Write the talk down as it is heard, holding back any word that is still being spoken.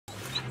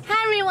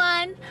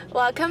everyone,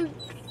 welcome.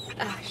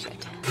 Oh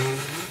shit.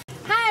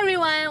 Hi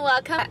everyone,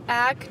 welcome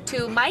back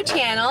to my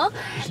channel.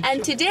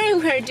 And today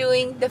we're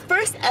doing the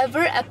first ever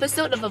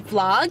episode of a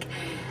vlog.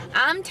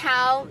 I'm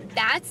Tao,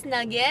 that's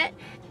Nugget,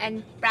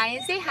 and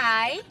Brian, say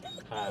hi.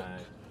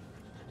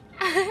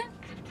 Hi.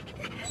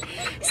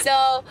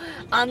 So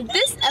on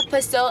this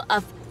episode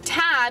of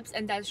Tabs,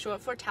 and that's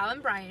short for Tao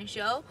and Brian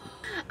Show,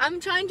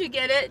 I'm trying to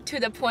get it to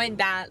the point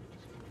that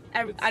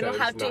I don't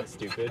have to.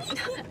 Stupid.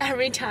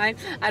 Every time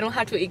I don't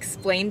have to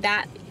explain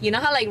that. You know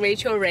how like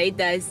Rachel Ray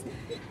does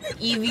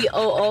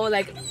EVOO,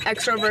 like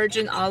extra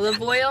virgin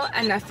olive oil,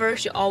 and at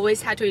first she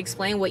always had to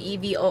explain what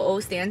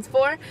EVOO stands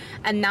for,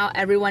 and now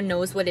everyone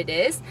knows what it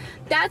is.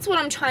 That's what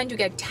I'm trying to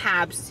get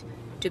Tabs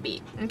to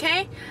be.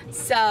 Okay,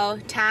 so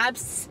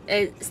Tabs,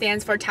 it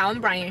stands for Tao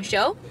and Brian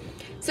Show.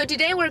 So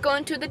today we're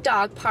going to the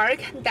dog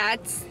park.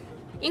 That's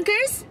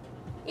Inkers.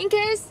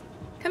 Inkers,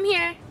 come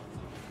here.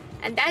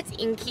 And that's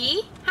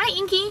Inky. Hi,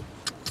 Inky.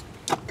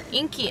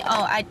 Inky.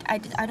 Oh,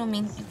 I don't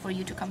mean for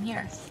you to come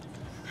here.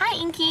 Hi,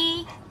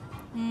 Inky.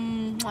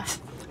 Mwah.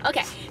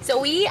 Okay, so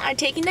we are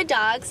taking the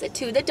dogs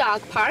to the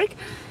dog park.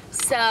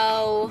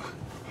 So,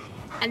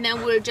 and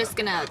then we're just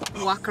gonna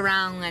walk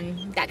around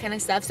and that kind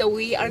of stuff. So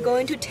we are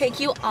going to take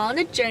you on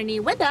a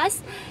journey with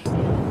us.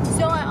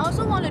 So I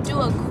also want to do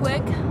a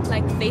quick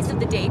like face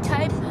of the day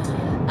type.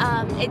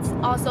 It's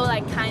also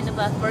like kind of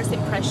a first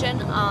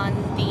impression on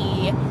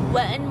the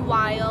Wet n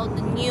Wild,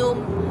 the new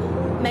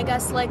Mega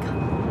Slick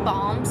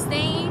Balm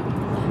Stain.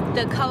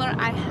 The color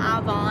I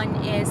have on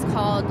is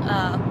called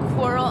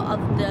Coral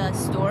of the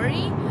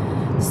Story.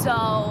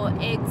 So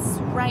it's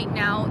right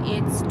now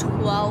it's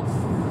 12.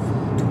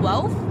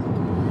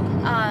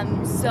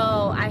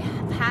 So I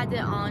have had it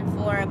on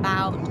for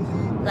about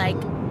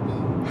like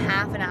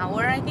half an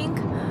hour, I think.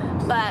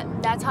 But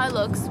that's how it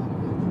looks.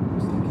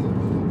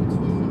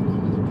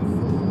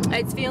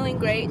 It's feeling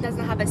great,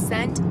 doesn't have a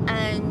scent,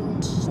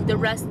 and the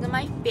rest of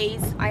my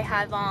face I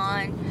have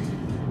on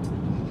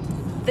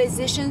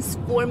Physicians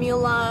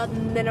Formula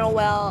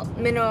Mineral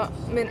Mineral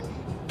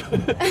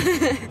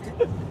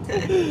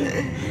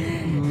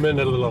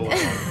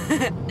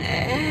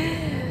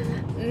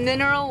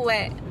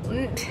Wet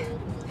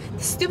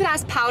stupid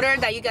ass powder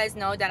that you guys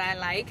know that I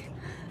like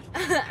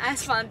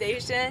as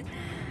foundation.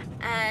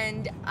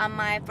 And on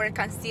my for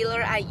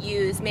concealer I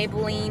use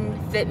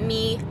Maybelline Fit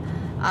Me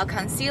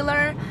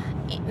concealer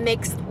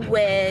mixed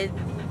with,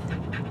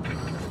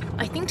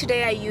 I think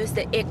today I used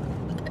the It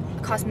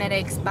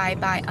Cosmetics Bye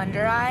Bye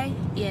Under Eye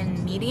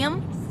in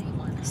medium.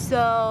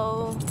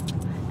 So,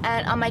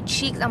 and on my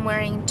cheeks I'm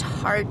wearing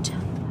Tarte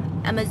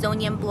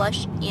Amazonian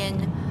blush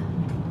in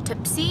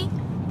Tipsy.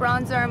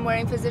 Bronzer I'm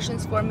wearing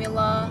Physicians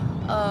Formula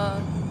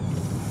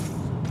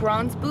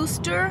Bronze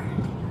Booster,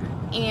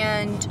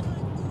 and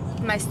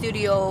my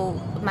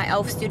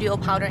e.l.f. Studio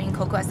powder in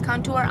Cocoa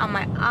Contour. On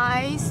my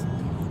eyes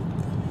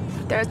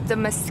there's the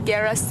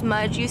mascara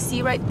smudge you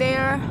see right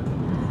there,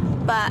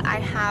 but I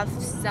have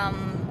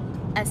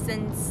some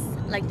Essence,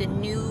 like the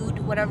nude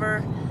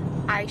whatever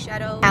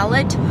eyeshadow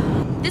palette.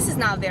 This is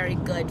not a very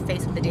good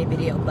face of the day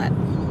video, but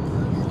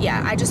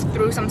yeah, I just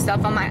threw some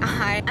stuff on my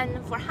eye. And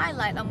for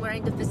highlight I'm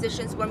wearing the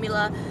Physicians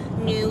Formula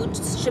Nude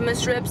Shimmer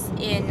Strips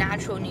in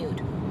Natural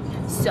Nude.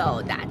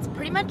 So that's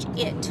pretty much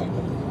it.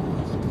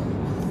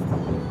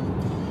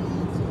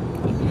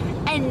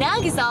 And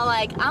Nug is all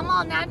like, I'm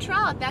all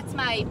natural. That's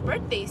my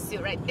birthday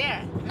suit right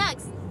there.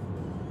 Nugs.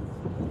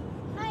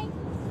 Hi.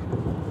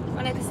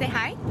 Wanna say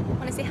hi?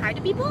 Wanna say hi to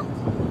people?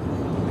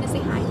 Wanna say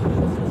hi?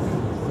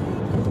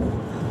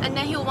 And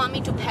then he'll want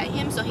me to pet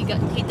him, so he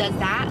does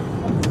that.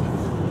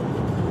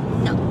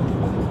 No.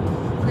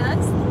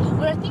 Nugs,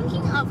 we're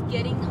thinking of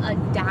getting a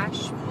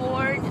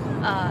dashboard.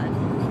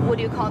 What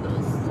do you call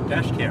those?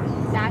 Dash cam.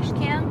 Dash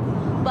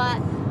cam,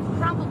 but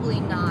probably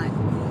not.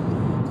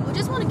 We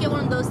just want to get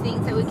one of those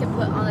things that we can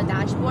put on the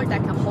dashboard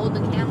that can hold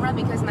the camera,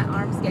 because my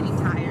arm's getting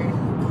tired.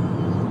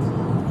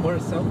 Or a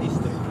selfie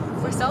stick.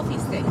 For selfie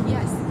stick,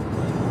 yes.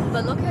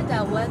 But look at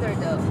that weather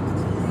though.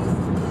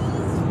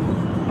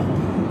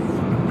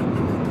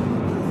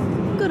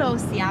 Good old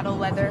Seattle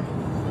weather.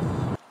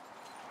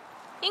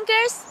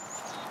 Inkers,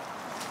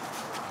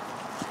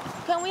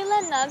 can we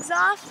let Nugs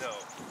off? No.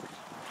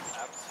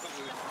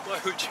 Absolutely. Why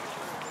would you?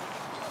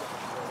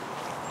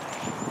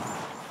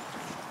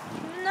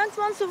 Nugs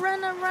wants to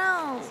run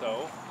around.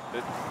 So?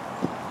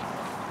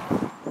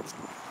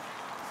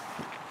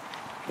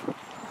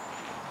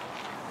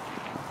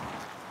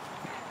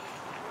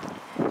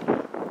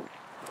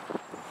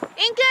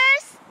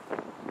 Inkers!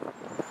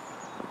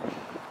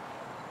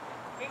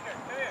 Inker,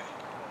 come here.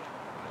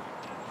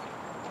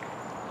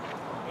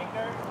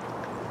 Inker?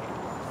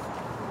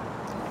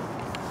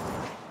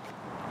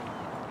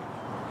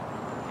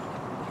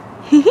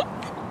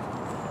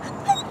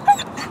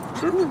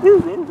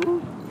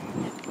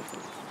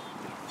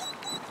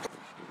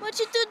 What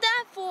you do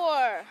that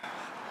for?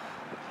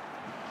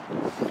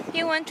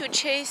 He went to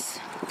chase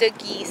the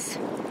geese.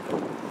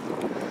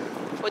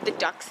 Or the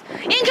ducks.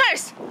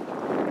 Inkers!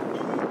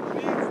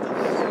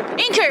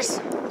 Inkers!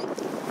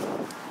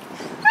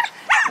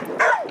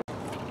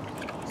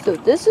 So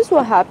this is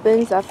what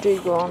happens after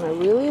you go on a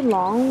really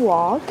long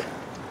walk.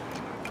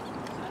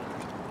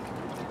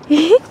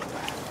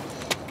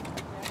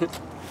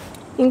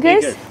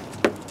 Inkers?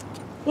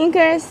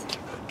 Inkers?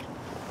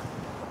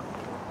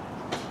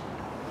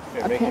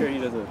 Okay, make sure he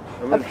doesn't.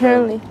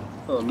 Apparently.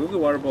 Oh, move the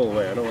water bowl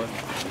away. I don't want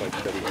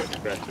like them to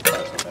scratch your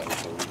face with that.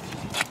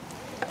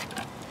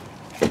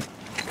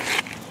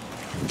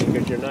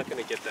 Because you're not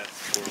going to get that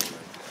squirrel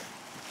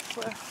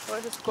right there.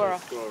 Where's the squirrel?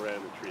 The squirrel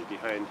ran the tree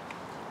behind.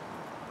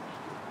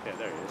 Yeah,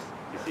 there he is.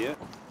 You see it?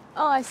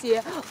 Oh, I see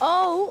it.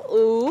 Oh,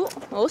 ooh.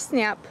 Oh,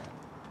 snap.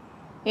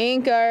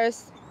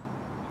 Inkers.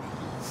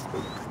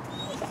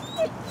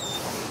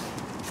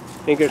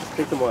 Inkers,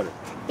 drink some water.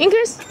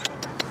 Inkers,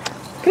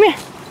 come here.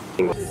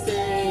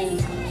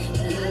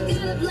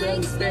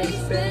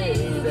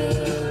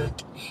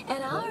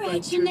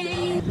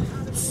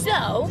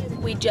 So,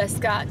 we just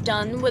got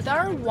done with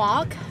our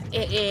walk.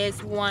 It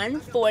is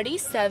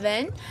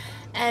 1:47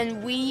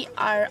 and we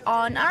are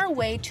on our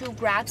way to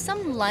grab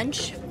some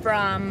lunch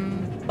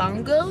from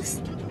Bongos.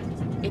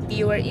 If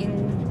you were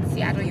in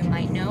Seattle, you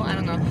might know. I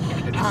don't know.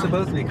 It's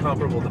supposed to be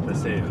comparable to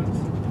Paseos.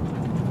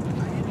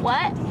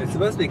 What? It's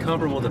supposed to be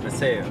comparable to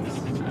Paseos.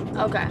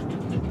 Okay.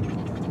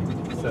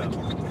 So.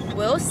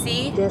 We'll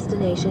see.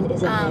 Destination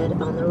is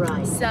ahead on the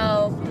right.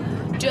 So,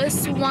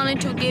 just wanted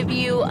to give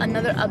you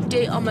another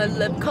update on my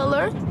lip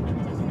color.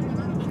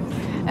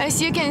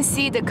 As you can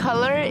see, the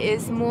color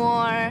is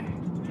more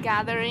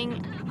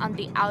gathering on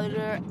the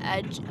outer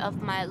edge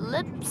of my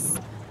lips.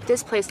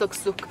 This place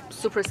looks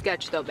super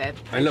sketch though, babe.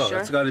 I know, sure?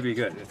 it's got to be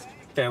good. It's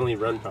family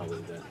run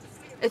probably then.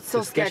 It's so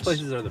The sketch sketch.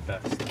 places are the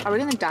best. Are we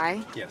gonna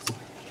die? Yes.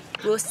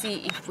 We'll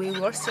see if we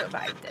will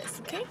survive this,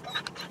 okay?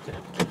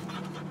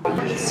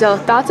 So,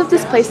 thoughts of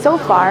this place so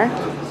far?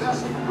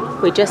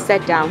 We just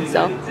sat down,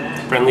 so.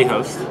 Friendly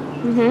host.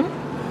 Mm-hmm.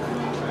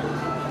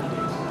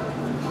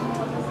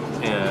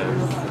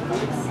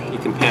 And you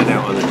can pan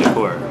out on the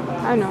decor.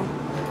 I know.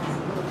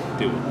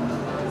 Do it.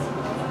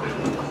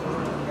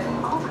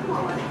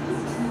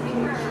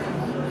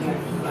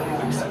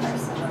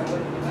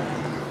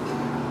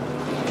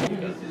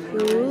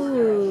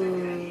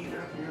 Ooh,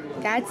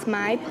 that's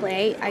my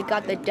plate. I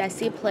got the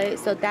Desi plate,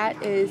 so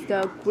that is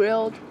the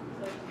grilled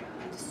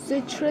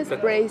citrus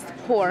braised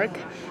pork,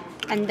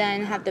 and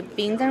then have the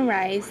beans and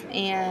rice,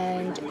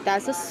 and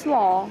that's a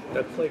slaw,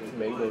 That's like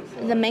mango.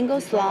 the mango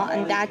slaw,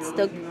 and that's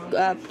the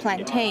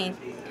plantain.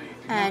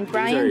 And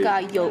Brian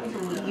got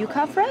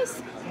yuca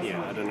fries.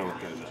 Yeah, I don't know what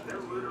those are.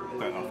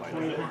 But I'll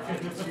find out.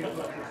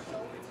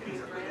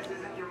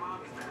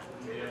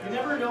 You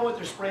never know what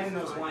they're spraying in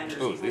those liners.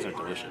 Oh, these are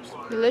delicious.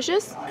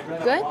 Delicious?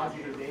 Good?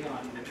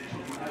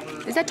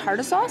 Is that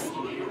tartar sauce?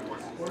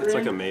 It's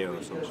like a mayo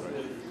of some sort.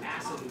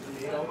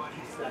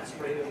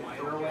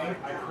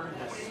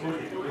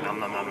 Nom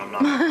nom nom nom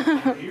nom.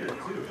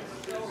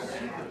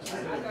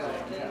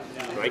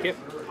 Like it?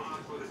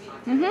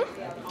 Mm-hmm.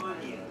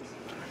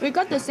 We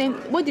got the same.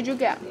 What did you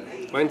get?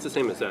 Mine's the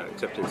same as that,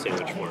 except in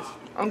sandwich form.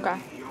 Okay.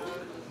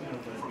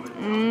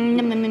 Yum,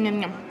 yum, yum,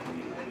 yum, yum.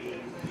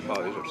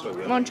 Oh, these are so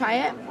good. Want to try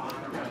it?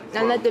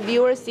 And let the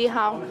viewers see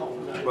how.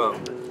 Well,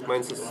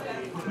 mine's just...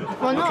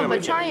 Well, no, Okay,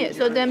 but try it.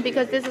 So then,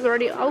 because this is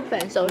already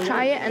open, so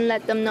try it and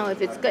let them know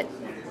if it's good.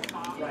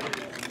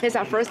 It's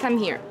our first time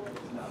here.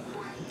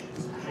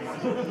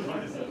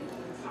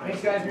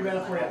 Thanks, guys. Be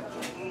better for you.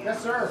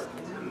 Yes, sir.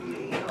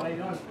 How you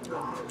doing?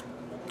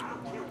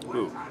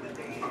 Ooh.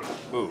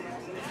 Ooh.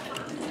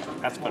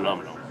 That's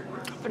phenomenal.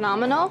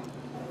 Phenomenal.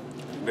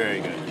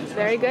 Very good.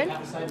 Very good.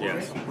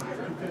 Yes.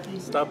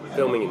 Stop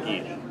filming and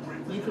eat.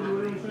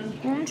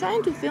 I'm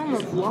trying to film a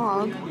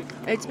vlog.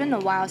 It's been a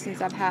while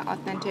since I've had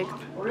authentic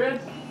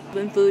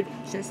Cuban food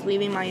since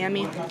leaving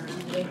Miami. How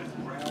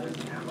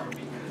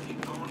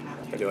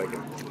do you like it?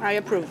 I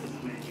approve.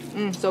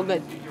 So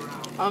good.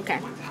 Okay.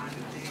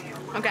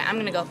 Okay, I'm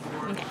gonna go.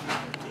 Okay.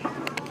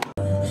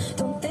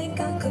 Don't think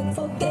I could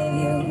forgive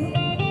you.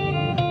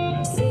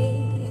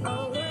 See,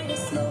 our word is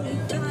slowly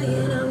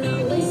dying. I'm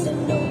not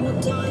wasting no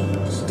more time.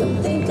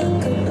 Don't think I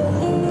could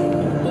believe you.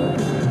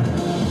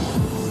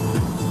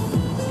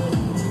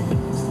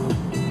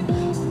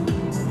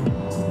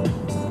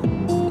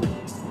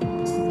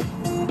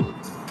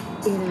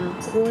 In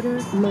a quarter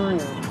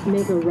mile,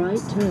 make a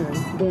right turn,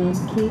 then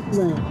keep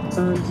left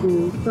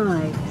onto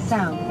 5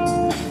 South.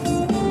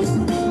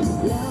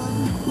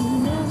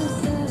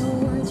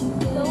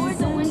 Lower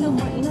the window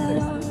more easily.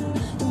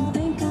 Don't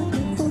think I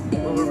could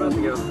forgive Well, we're about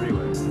to get on the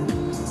freeway.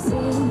 See,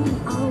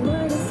 our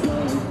word is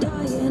slowly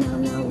dying.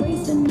 I'm not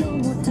wasting no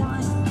more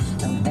time.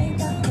 Don't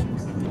think I could.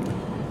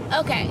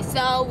 Okay,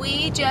 so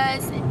we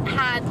just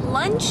had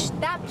lunch.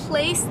 That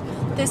place,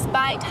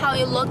 despite how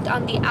it looked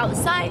on the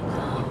outside,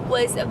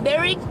 was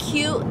very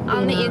cute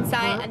on the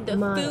inside, and the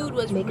food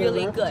was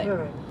really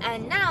good.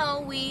 And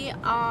now we Tell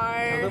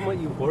are. them what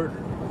you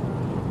ordered.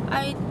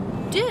 I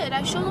did.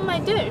 I showed them my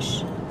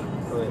dish.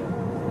 Oh,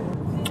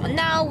 yeah.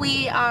 Now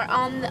we are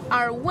on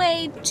our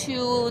way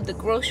to the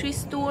grocery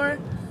store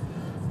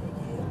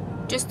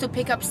just to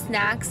pick up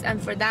snacks, and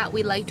for that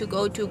we like to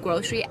go to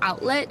grocery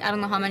outlet. I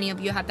don't know how many of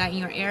you have that in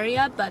your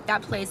area, but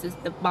that place is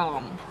the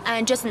bomb.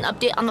 And just an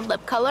update on the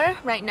lip color.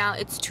 Right now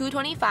it's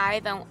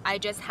 225, and I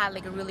just had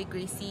like a really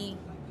greasy,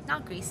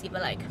 not greasy,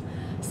 but like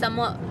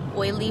somewhat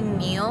oily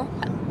meal.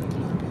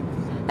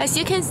 As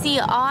you can see,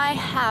 all I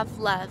have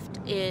left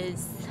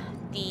is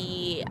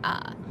the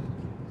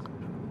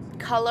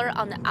color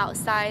on the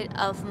outside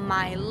of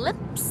my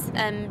lips,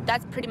 and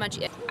that's pretty much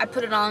it. I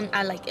put it on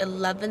at like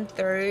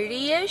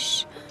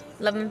 11:30ish,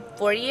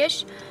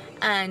 11:40ish,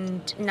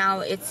 and now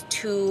it's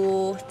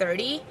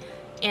 2:30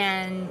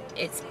 and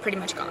it's pretty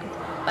much gone.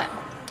 But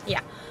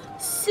yeah,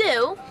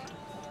 so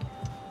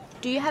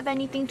do you have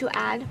anything to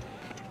add?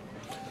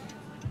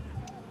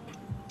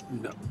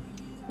 No.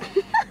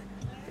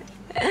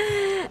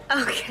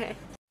 Okay.